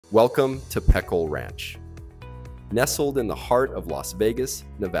Welcome to Peccole Ranch. Nestled in the heart of Las Vegas,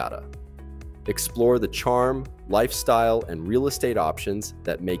 Nevada. Explore the charm, lifestyle, and real estate options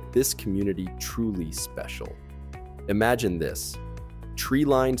that make this community truly special. Imagine this: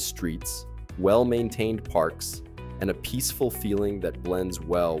 tree-lined streets, well-maintained parks, and a peaceful feeling that blends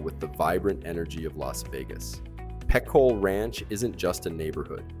well with the vibrant energy of Las Vegas. Peccole Ranch isn't just a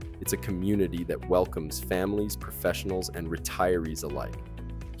neighborhood, it's a community that welcomes families, professionals, and retirees alike.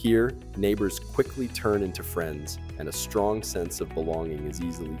 Here, neighbors quickly turn into friends, and a strong sense of belonging is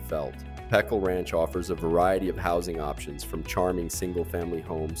easily felt. Peccole Ranch offers a variety of housing options, from charming single-family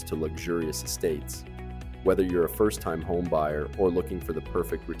homes to luxurious estates. Whether you're a first-time home buyer or looking for the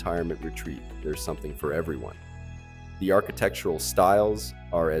perfect retirement retreat, there's something for everyone. The architectural styles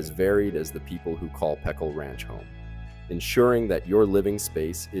are as varied as the people who call Peccole Ranch home, ensuring that your living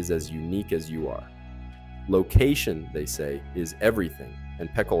space is as unique as you are. Location, they say, is everything,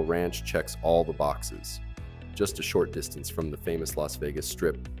 and Peccole Ranch checks all the boxes. Just a short distance from the famous Las Vegas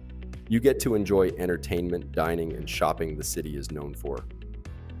Strip, you get to enjoy entertainment, dining, and shopping the city is known for.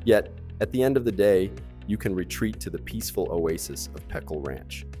 Yet, at the end of the day, you can retreat to the peaceful oasis of Peccole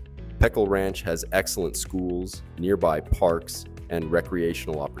Ranch. Peccole Ranch has excellent schools, nearby parks, and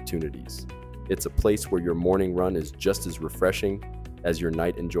recreational opportunities. It's a place where your morning run is just as refreshing as your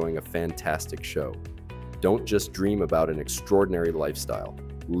night enjoying a fantastic show. Don't just dream about an extraordinary lifestyle.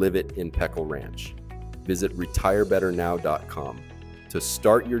 Live it in Peccole Ranch. Visit retirebetternow.com to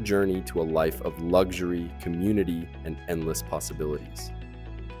start your journey to a life of luxury, community, and endless possibilities.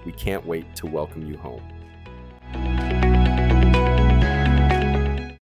 We can't wait to welcome you home.